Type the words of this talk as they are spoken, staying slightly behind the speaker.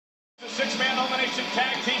The six-man elimination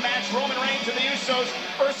tag team match, Roman Reigns and the Usos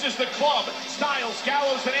versus the Club, Styles,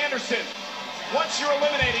 Gallows, and Anderson. Once you're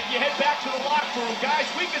eliminated, you head back to the locker room. Guys,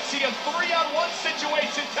 we could see a 3-on-1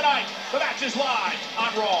 situation tonight. The match is live on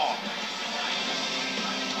Raw.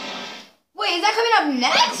 Wait, is that coming up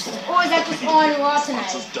next? Or is that just on Raw tonight?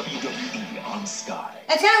 WWE on Sky.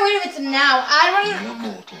 That's kind of weird if it's now. I don't even...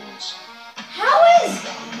 How is...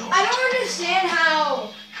 I don't understand how...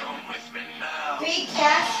 Come with me now. Big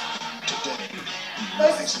Cass... Today,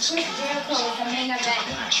 versus Chris Jericho is the main event.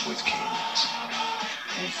 clash with kings.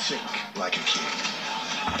 We think like a king.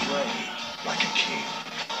 Play like a king.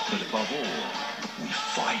 But above all, we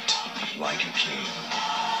fight like a king.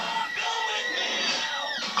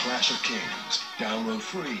 Clash of Kings. Download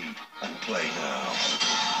free and play now.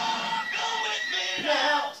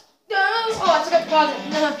 Now. Oh, I forgot to pause it.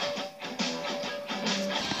 No.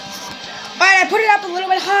 Alright, I put it up a little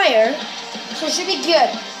bit higher, so it should be good.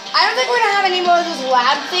 I don't think we're gonna have any more of those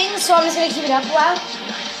loud things, so I'm just gonna keep it up loud.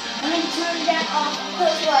 I'm gonna turn that off,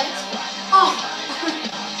 those lights. Oh.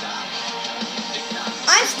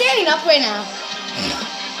 I'm standing up right now.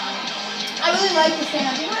 I really like to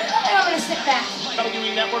stand up. And I'm gonna sit back.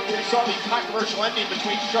 WWE Network, we saw the controversial ending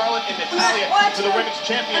between Charlotte and Natalya for the Women's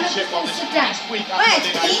Championship. Well, this next week on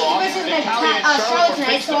Monday Night Raw, Natalya and Charlotte were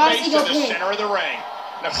face to face in the center of the ring.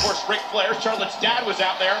 And of course, Ric Flair, Charlotte's dad, was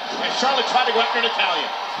out there, and Charlotte tried to go after Natalya.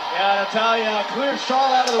 Yeah, Natalya cleared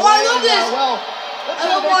Charlotte out of the way. I love this. Well, I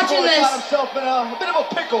love watching this. Got himself in a bit of a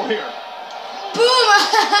pickle here. Boom!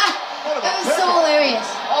 That was so hilarious.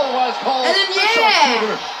 Otherwise called. And then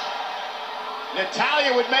yeah.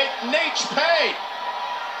 Natalya would make Nate pay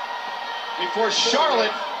before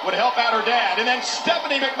Charlotte would help out her dad, and then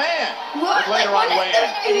Stephanie McMahon would later on weigh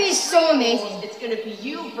in. It is so amazing. It's going to be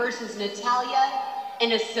you versus Natalya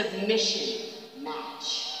in a submission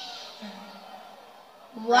match.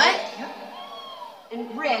 What? Yep.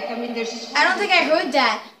 And Rick, I mean, there's just... I don't think I heard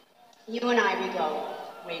that. You and I, we go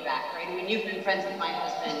way back, right? I mean, you've been friends with my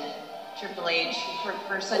husband, Triple H,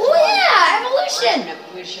 for such a long time. Evolution!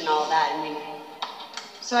 Evolution, all that. I mean,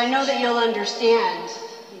 so I know that you'll understand,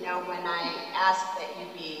 you know, when I ask that you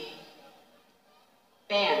be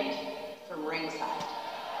banned from ringside.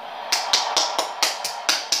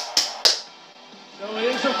 So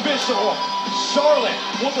it is official. Charlotte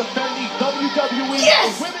will defend the WWE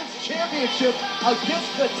Women's Championship against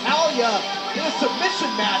Natalya in a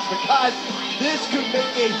submission match, because this could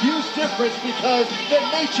make a huge difference, because the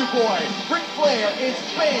Nature Boy, Ric Flair, is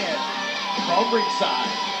banned from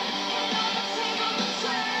ringside.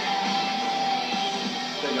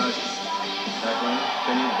 Hey guys, back lane,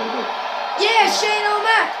 Benny, you gotta go. Yeah, Shane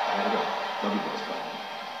O'Mac. I gotta go. Love you boys, bye.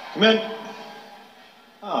 Come in.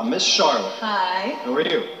 Ah, Miss Charlotte. Hi. How are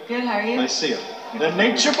you? Good, how are you? Nice to see you. The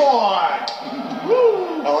Nature Boy.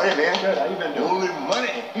 Woo! How are you, man? Good, how you been doing? Holy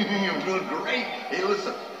money. You're doing great. Hey,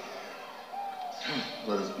 listen.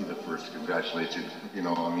 Let us be the first to congratulate you. You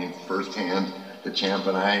know, I mean, firsthand, the champ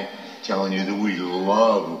and I telling you that we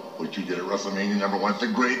love what you did at WrestleMania #1. It's the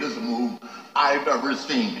greatest move I've ever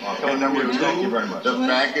seen. And number two, thank you very much. The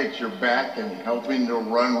fact that you're back and helping to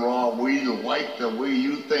run Raw, we like the way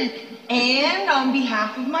you think. And on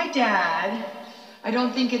behalf of my dad, I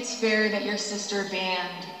don't think it's fair that your sister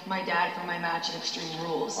banned my dad from my match at Extreme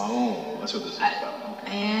Rules. Oh, that's what this is about.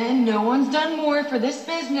 Okay. And no one's done more for this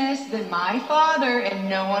business than my father, and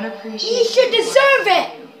no one appreciates He should deserve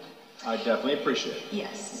it. I definitely appreciate it.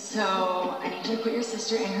 Yes, so I need you to put your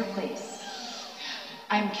sister in her place.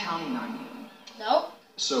 I'm counting on you. Nope.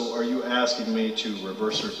 So are you asking me to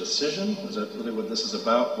reverse her decision? Is that really what this is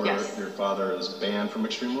about? Where Yes. your father is banned from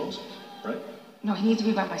Extreme Rules, right? No, he needs to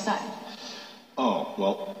be by my side. Oh,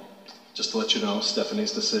 well, just to let you know,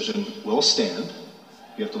 Stephanie's decision will stand.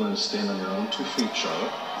 You have to learn to stand on your own 2 feet,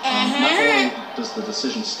 Charlotte. Not only does the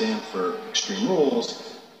decision stand for Extreme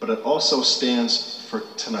Rules, but it also stands for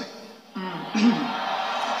tonight.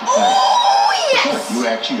 Oh, yes! You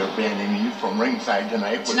actually are banning you from ringside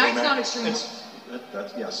tonight. Tonight's not Extreme Rules.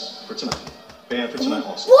 That's yes, for tonight. Banned for tonight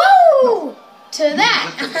also. Woo! To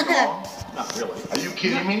that. Not really. Are you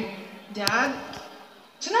kidding me? Dad?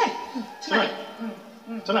 Tonight. Tonight.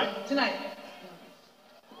 Tonight.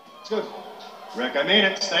 It's good. Rick, I mean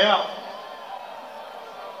it. Stay out.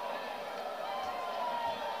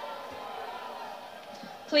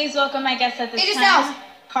 Please welcome my guests at this AJ time, Styles.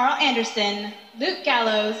 Carl Anderson, Luke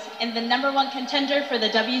Gallows, and the #1 contender for the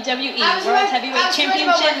WWE I was World right Heavyweight about Championship,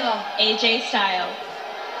 one of them. AJ Styles.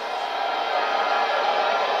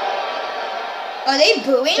 Are they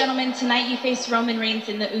booing? Gentlemen, tonight you face Roman Reigns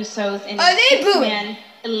and the Usos in Are a they booing? six-man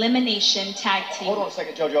elimination tag team. Hold on a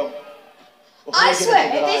second, JoJo. I swear,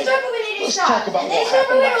 if they start moving AJ Styles, if they start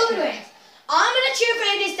moving Roman Reigns, I'm gonna cheer for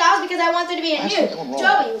AJ Styles because I want there to be a new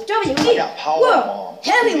WWE World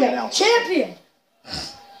Heavyweight Champion.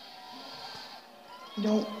 You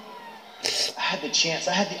know, I had the chance,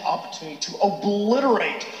 I had the opportunity to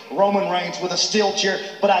obliterate Roman Reigns with a steel chair,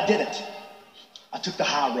 but I didn't. I took the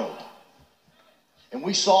high road. And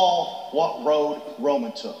we saw what road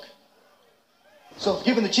Roman took. So if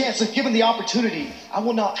given the chance, if given the opportunity, I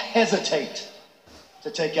will not hesitate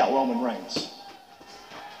to take out Roman Reigns.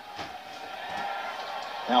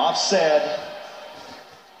 Now, I've said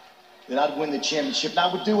that I'd win the championship, and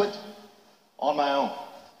I would do it on my own.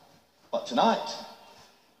 But tonight,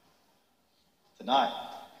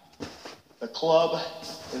 the club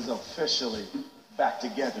is officially back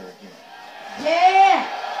together again. Yeah!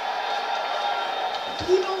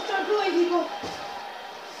 People, start booing, people.